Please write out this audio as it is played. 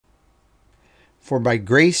For by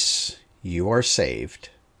grace you are saved,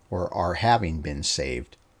 or are having been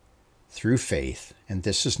saved, through faith, and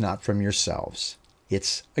this is not from yourselves.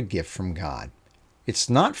 It's a gift from God. It's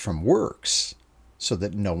not from works, so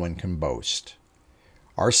that no one can boast.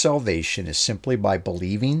 Our salvation is simply by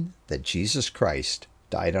believing that Jesus Christ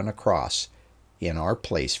died on a cross in our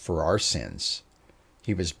place for our sins.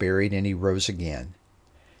 He was buried and he rose again.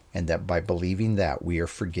 And that by believing that, we are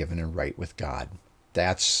forgiven and right with God.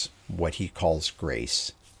 That's what he calls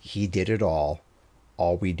grace. He did it all.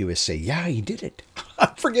 All we do is say, yeah, he did it.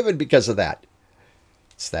 I'm forgiven because of that.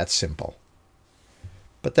 It's that simple.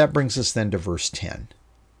 But that brings us then to verse 10.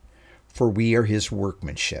 For we are his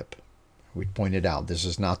workmanship. We pointed out this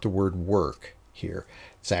is not the word work here.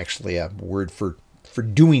 It's actually a word for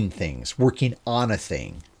doing things, working on a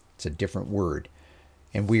thing. It's a different word.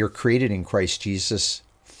 And we are created in Christ Jesus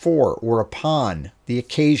for or upon the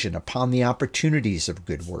occasion, upon the opportunities of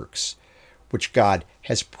good works, which God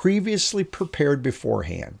has previously prepared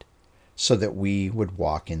beforehand so that we would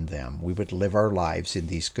walk in them. We would live our lives in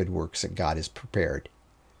these good works that God has prepared.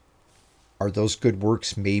 Are those good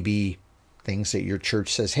works maybe things that your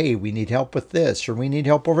church says, hey, we need help with this, or we need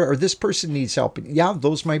help over, or this person needs help? Yeah,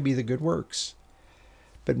 those might be the good works.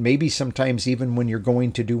 But maybe sometimes even when you're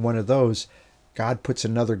going to do one of those, God puts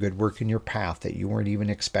another good work in your path that you weren't even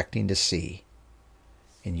expecting to see.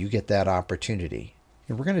 And you get that opportunity.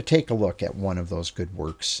 And we're going to take a look at one of those good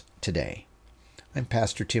works today. I'm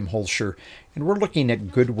Pastor Tim Holscher, and we're looking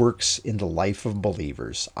at good works in the life of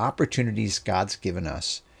believers, opportunities God's given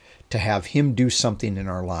us to have him do something in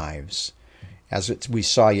our lives. As we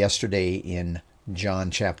saw yesterday in John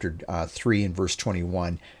chapter 3 and verse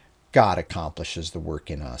 21, God accomplishes the work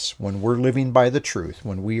in us. When we're living by the truth,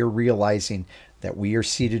 when we are realizing that we are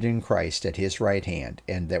seated in Christ at his right hand,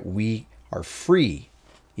 and that we are free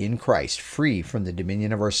in Christ, free from the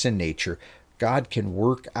dominion of our sin nature, God can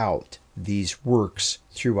work out these works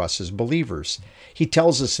through us as believers. He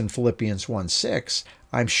tells us in Philippians 1:6,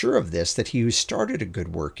 I'm sure of this, that he who started a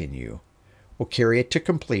good work in you will carry it to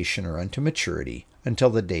completion or unto maturity until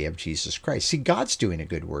the day of Jesus Christ. See, God's doing a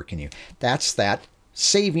good work in you. That's that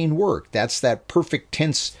saving work. That's that perfect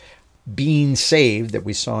tense being saved that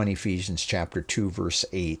we saw in Ephesians chapter 2, verse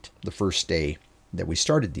 8, the first day that we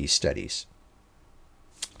started these studies.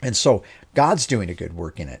 And so God's doing a good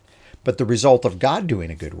work in it. But the result of God doing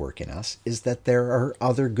a good work in us is that there are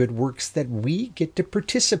other good works that we get to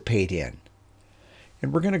participate in.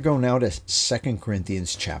 And we're going to go now to 2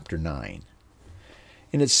 Corinthians chapter 9.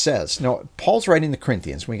 And it says, now Paul's writing the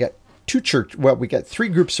Corinthians. We got we got three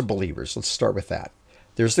groups of believers. Let's start with that.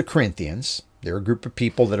 There's the Corinthians. They're a group of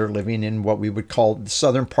people that are living in what we would call the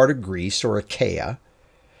southern part of Greece, or Achaia.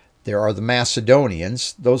 There are the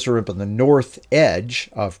Macedonians. Those are up on the north edge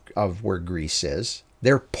of where Greece is.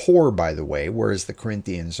 They're poor, by the way, whereas the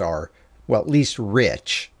Corinthians are, well, at least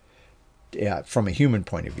rich from a human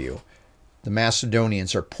point of view. The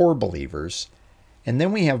Macedonians are poor believers. And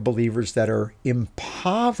then we have believers that are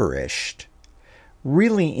impoverished,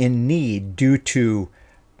 really in need due to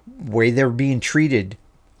the way they're being treated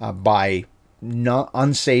by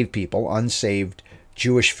unsaved people, unsaved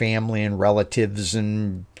Jewish family and relatives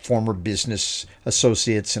and former business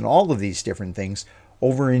associates and all of these different things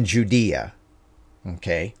over in Judea,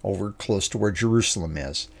 okay, over close to where Jerusalem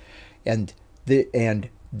is. And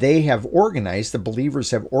they have organized, the believers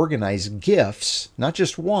have organized gifts, not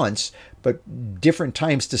just once, but different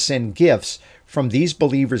times to send gifts from these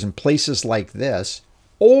believers in places like this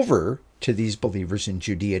over to these believers in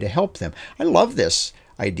Judea to help them. I love this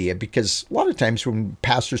idea because a lot of times when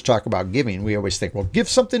pastors talk about giving, we always think, well, give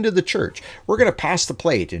something to the church. We're going to pass the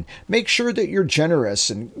plate and make sure that you're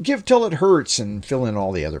generous and give till it hurts and fill in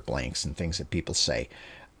all the other blanks and things that people say.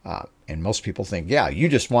 And most people think, yeah, you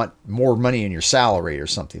just want more money in your salary or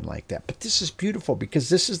something like that. But this is beautiful because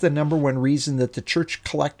this is the number one reason that the church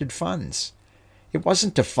collected funds. It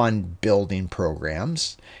wasn't to fund building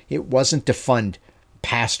programs. It wasn't to fund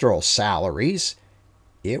pastoral salaries.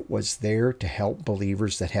 It was there to help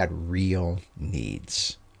believers that had real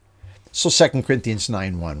needs. So 2 Corinthians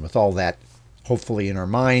 9:1, with all that hopefully in our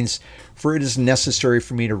minds, for it is necessary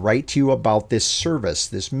for me to write to you about this service,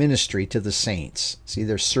 this ministry to the saints. See,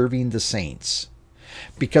 they're serving the saints.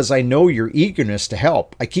 Because I know your eagerness to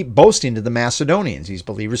help. I keep boasting to the Macedonians, these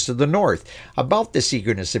believers to the north, about this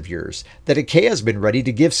eagerness of yours, that Achaia has been ready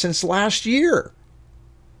to give since last year.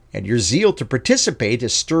 And your zeal to participate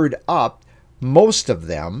has stirred up most of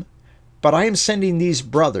them, but I am sending these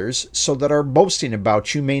brothers so that our boasting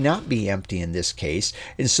about you may not be empty in this case,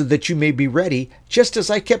 and so that you may be ready, just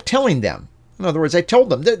as I kept telling them. In other words, I told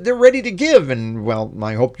them that they're ready to give, and, well,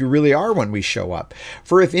 I hope you really are when we show up.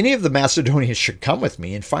 For if any of the Macedonians should come with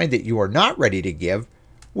me and find that you are not ready to give,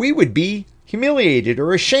 we would be humiliated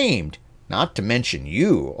or ashamed, not to mention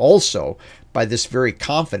you also, by this very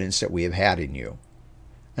confidence that we have had in you.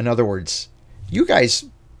 In other words, you guys,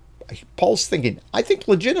 Paul's thinking, I think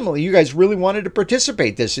legitimately you guys really wanted to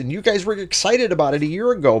participate this, and you guys were excited about it a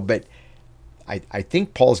year ago, but I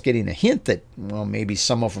think Paul's getting a hint that, well, maybe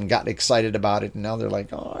some of them got excited about it, and now they're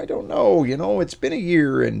like, oh, I don't know, it's been a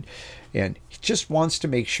year, and he just wants to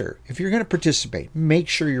make sure. If you're going to participate, make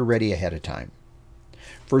sure you're ready ahead of time.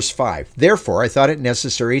 Verse 5, therefore I thought it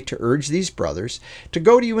necessary to urge these brothers to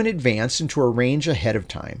go to you in advance and to arrange ahead of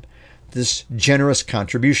time this generous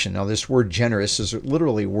contribution. Now, this word generous is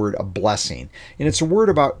literally a word, a blessing. And it's a word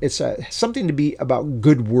about, something to be about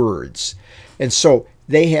good words. And so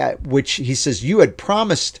they had, which he says, you had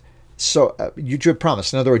promised, you had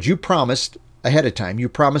promised. In other words, you promised ahead of time. You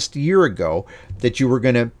promised a year ago that you were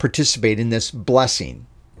going to participate in this blessing,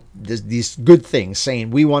 these good things,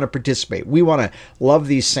 saying, we want to participate. We want to love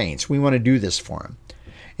these saints. We want to do this for them.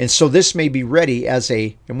 And so this may be ready as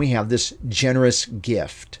and we have this generous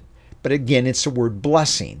gift. But again, it's the word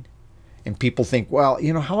blessing. And people think, well,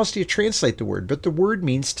 how else do you translate the word? But the word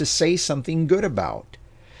means to say something good about,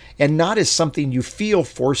 and not as something you feel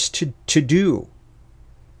forced to do.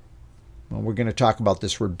 Well, we're going to talk about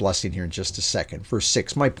this word blessing here in just a second. Verse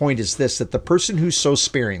 6, my point is this, that the person who sows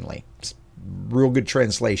sparingly, real good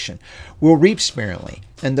translation, will reap sparingly.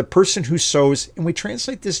 And the person who sows, and we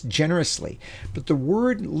translate this generously, but the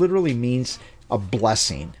word literally means a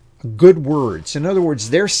blessing. Good words. In other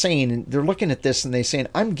words, they're saying, they're looking at this and they're saying,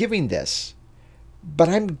 I'm giving this, but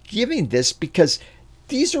I'm giving this because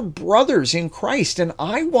these are brothers in Christ, and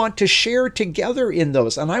I want to share together in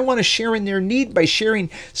those, and I want to share in their need by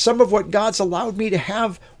sharing some of what God's allowed me to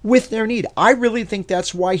have with their need. I really think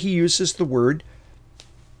that's why he uses the word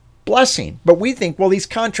blessing. But we think, well, he's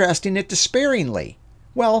contrasting it to sparingly.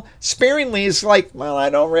 Well, sparingly is like, well,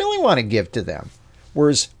 I don't really want to give to them.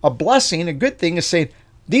 Whereas a blessing, a good thing, is saying,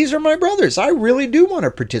 these are my brothers. I really do want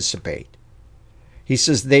to participate. He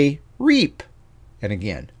says they reap. And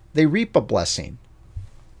again, they reap a blessing.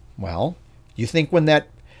 Well, you think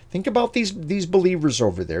think about these believers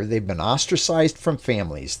over there. They've been ostracized from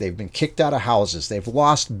families. They've been kicked out of houses. They've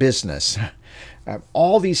lost business.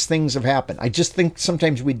 All these things have happened. I just think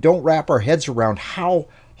sometimes we don't wrap our heads around how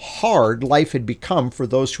hard life had become for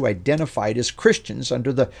those who identified as Christians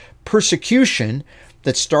under the persecution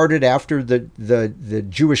that started after the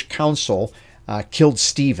Jewish council killed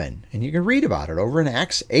Stephen. And you can read about it over in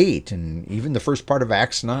Acts 8 and even the first part of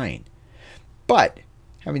Acts 9. But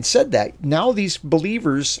having said that, now these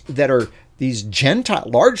believers that are these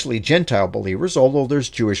largely Gentile believers, although there's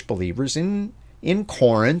Jewish believers in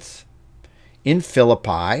Corinth, in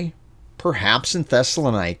Philippi, perhaps in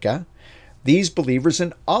Thessalonica, these believers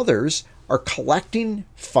and others are collecting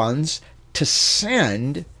funds to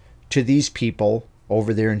send to these people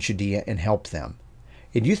over there in Judea and help them.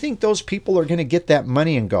 And you think those people are going to get that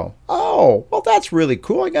money and go, oh, well, that's really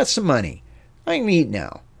cool. I got some money. I can eat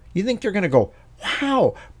now. You think they're going to go,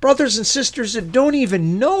 wow, brothers and sisters that don't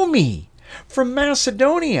even know me from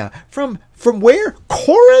Macedonia, from where?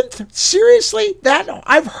 Corinth? Seriously?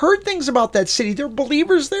 I've heard things about that city. There are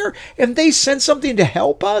believers there, and they sent something to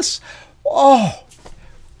help us? Oh,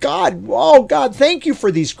 God, thank you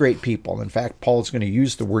for these great people. In fact, Paul's going to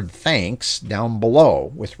use the word thanks down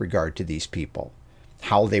below with regard to these people,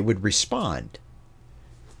 how they would respond.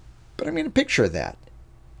 But I mean, a picture of that.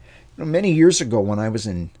 Many years ago when I was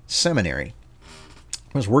in seminary,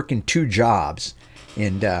 I was working 2 jobs,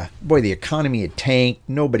 and boy, the economy had tanked.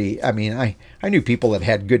 I knew people that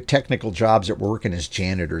had good technical jobs that were working as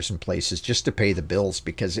janitors in places just to pay the bills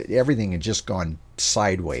because everything had just gone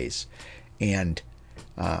sideways. And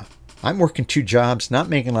I'm working 2 jobs, not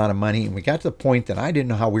making a lot of money, and we got to the point that I didn't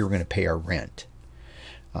know how we were going to pay our rent.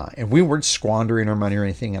 And we weren't squandering our money or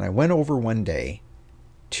anything, and I went over one day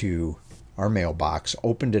to our mailbox,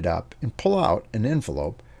 opened it up, and pulled out an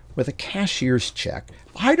envelope with a cashier's check.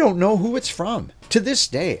 I don't know who it's from. To this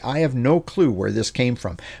day, I have no clue where this came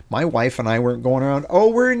from. My wife and I weren't going around, oh,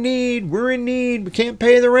 we're in need, we can't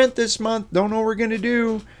pay the rent this month, don't know what we're going to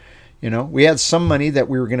do. We had some money that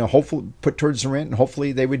we were going to hopefully put towards the rent, and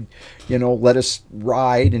hopefully they would, let us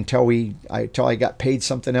ride until I got paid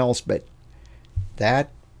something else. But that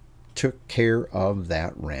took care of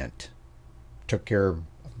that rent. Took care of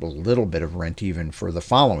a little bit of rent even for the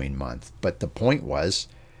following month. But the point was,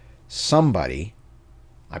 somebody,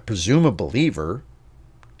 I presume a believer,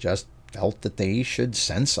 just felt that they should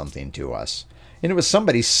send something to us. And it was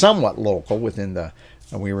somebody somewhat local within the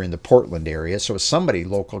and we were in the Portland area, so it was somebody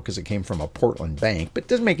local because it came from a Portland bank, but it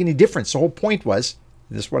doesn't make any difference. The whole point was,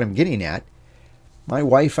 this is what I'm getting at, my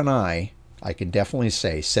wife and I can definitely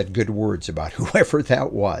say, said good words about whoever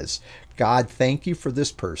that was. God, thank you for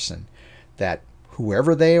this person, that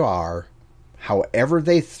whoever they are, however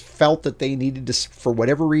they felt that they needed to, for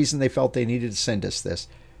whatever reason they felt they needed to send us this,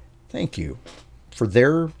 thank you for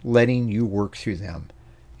their letting you work through them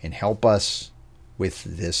and help us with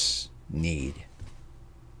this need.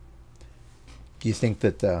 Do you think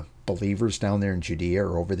that the believers down there in Judea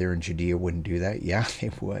or over there in Judea wouldn't do that? Yeah, they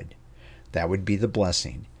would. That would be the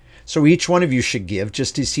blessing. So each one of you should give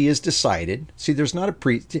just as he has decided. See, there's not a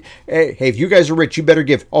hey, if you guys are rich, you better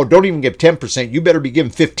give. Oh, don't even give 10%. You better be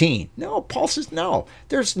giving 15. No, Paul says no.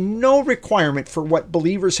 There's no requirement for what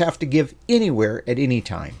believers have to give anywhere at any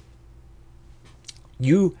time.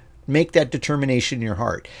 You make that determination in your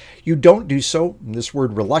heart. You don't do so, this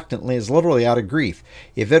word reluctantly is literally out of grief.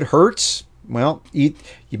 If it hurts, well, you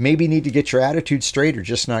maybe need to get your attitude straight or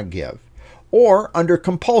just not give. Or under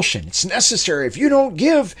compulsion. It's necessary. If you don't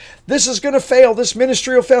give, this is going to fail. This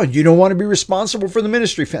ministry will fail. You don't want to be responsible for the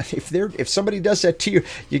ministry. If somebody does that to you,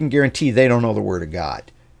 you can guarantee they don't know the Word of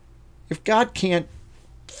God. If God can't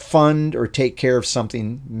fund or take care of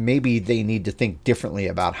something, maybe they need to think differently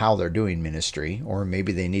about how they're doing ministry, or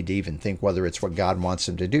maybe they need to even think whether it's what God wants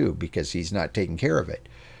them to do because he's not taking care of it.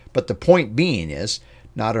 But the point being is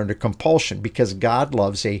not under compulsion, because God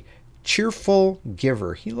loves a cheerful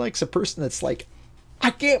giver. He likes a person that's like, I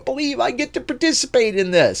can't believe I get to participate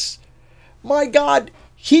in this. My God,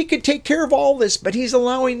 he could take care of all this, but he's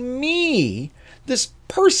allowing me, this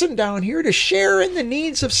person down here, to share in the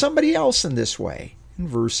needs of somebody else in this way. In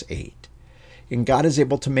verse 8. And God is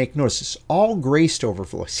able to make, notice this, all grace to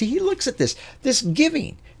overflow. See, he looks at this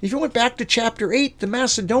giving. If you went back to chapter 8, the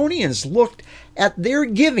Macedonians looked at their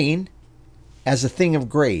giving as a thing of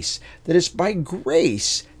grace. That it's by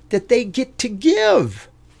grace that they get to give.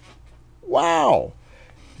 Wow.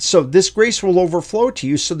 So this grace will overflow to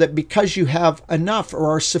you so that because you have enough or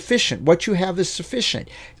are sufficient, what you have is sufficient.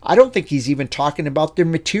 I don't think he's even talking about their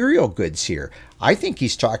material goods here. I think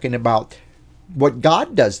he's talking about what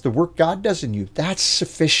God does, the work God does in you. That's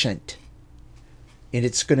sufficient. And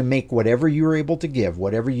it's going to make whatever you're able to give,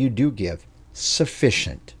 whatever you do give,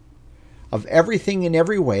 sufficient. Of everything in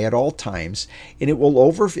every way at all times, and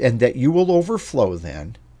and that you will overflow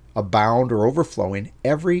then, abound or overflow in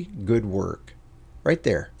every good work. Right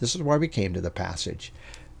there. This is why we came to the passage.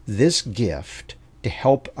 This gift to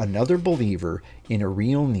help another believer in a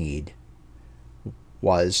real need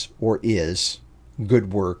was or is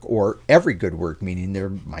good work, or every good work, meaning there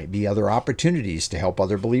might be other opportunities to help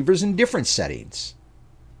other believers in different settings.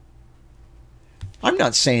 I'm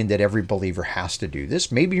not saying that every believer has to do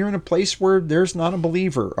this. Maybe you're in a place where there's not a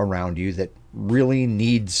believer around you that really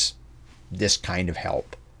needs this kind of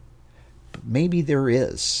help. But maybe there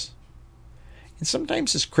is. And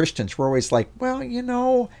sometimes as Christians, we're always like, well, you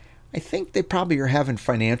know, I think they probably are having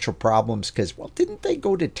financial problems because, well, didn't they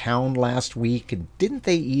go to town last week and didn't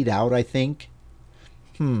they eat out, I think?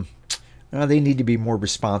 They need to be more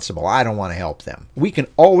responsible. I don't want to help them. We can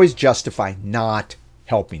always justify not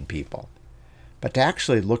helping people. But to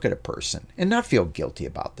actually look at a person and not feel guilty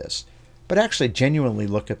about this, but actually genuinely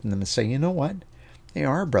look at them and say, you know what? They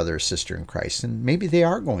are a brother or sister in Christ, and maybe they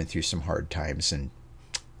are going through some hard times, and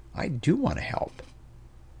I do want to help.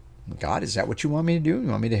 God, is that what you want me to do? You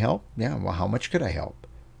want me to help? Yeah, well, how much could I help?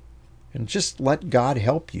 And just let God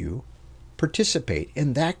help you participate,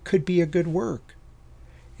 and that could be a good work.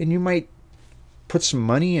 And you might put some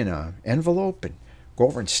money in an envelope and go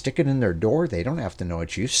over and stick it in their door. They don't have to know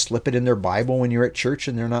it's you. Slip it in their Bible when you're at church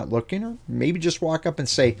and they're not looking. Or maybe just walk up and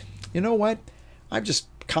say, you know what? I'm just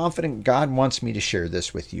confident God wants me to share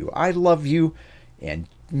this with you. I love you, and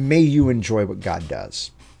may you enjoy what God does.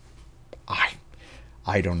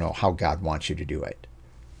 I don't know how God wants you to do it.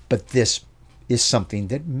 But this is something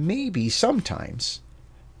that maybe sometimes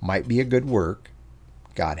might be a good work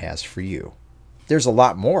God has for you. There's a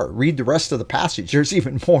lot more. Read the rest of the passage. There's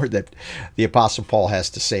even more that the Apostle Paul has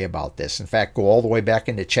to say about this. In fact, go all the way back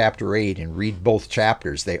into chapter 8 and read both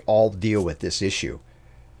chapters. They all deal with this issue.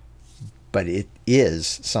 But it is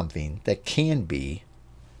something that can be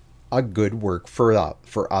a good work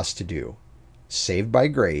for us to do. Saved by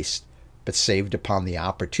grace, but saved upon the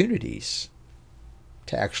opportunities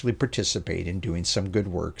to actually participate in doing some good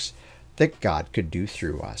works that God could do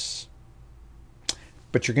through us.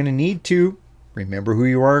 But you're going to need to remember who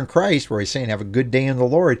you are in Christ, where he's saying have a good day in the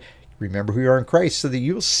Lord. Remember who you are in Christ so that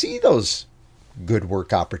you'll see those good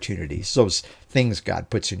work opportunities, those things God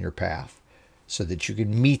puts in your path, so that you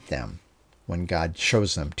can meet them when God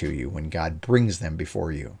shows them to you, when God brings them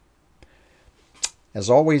before you. As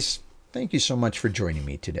always, thank you so much for joining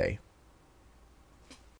me today.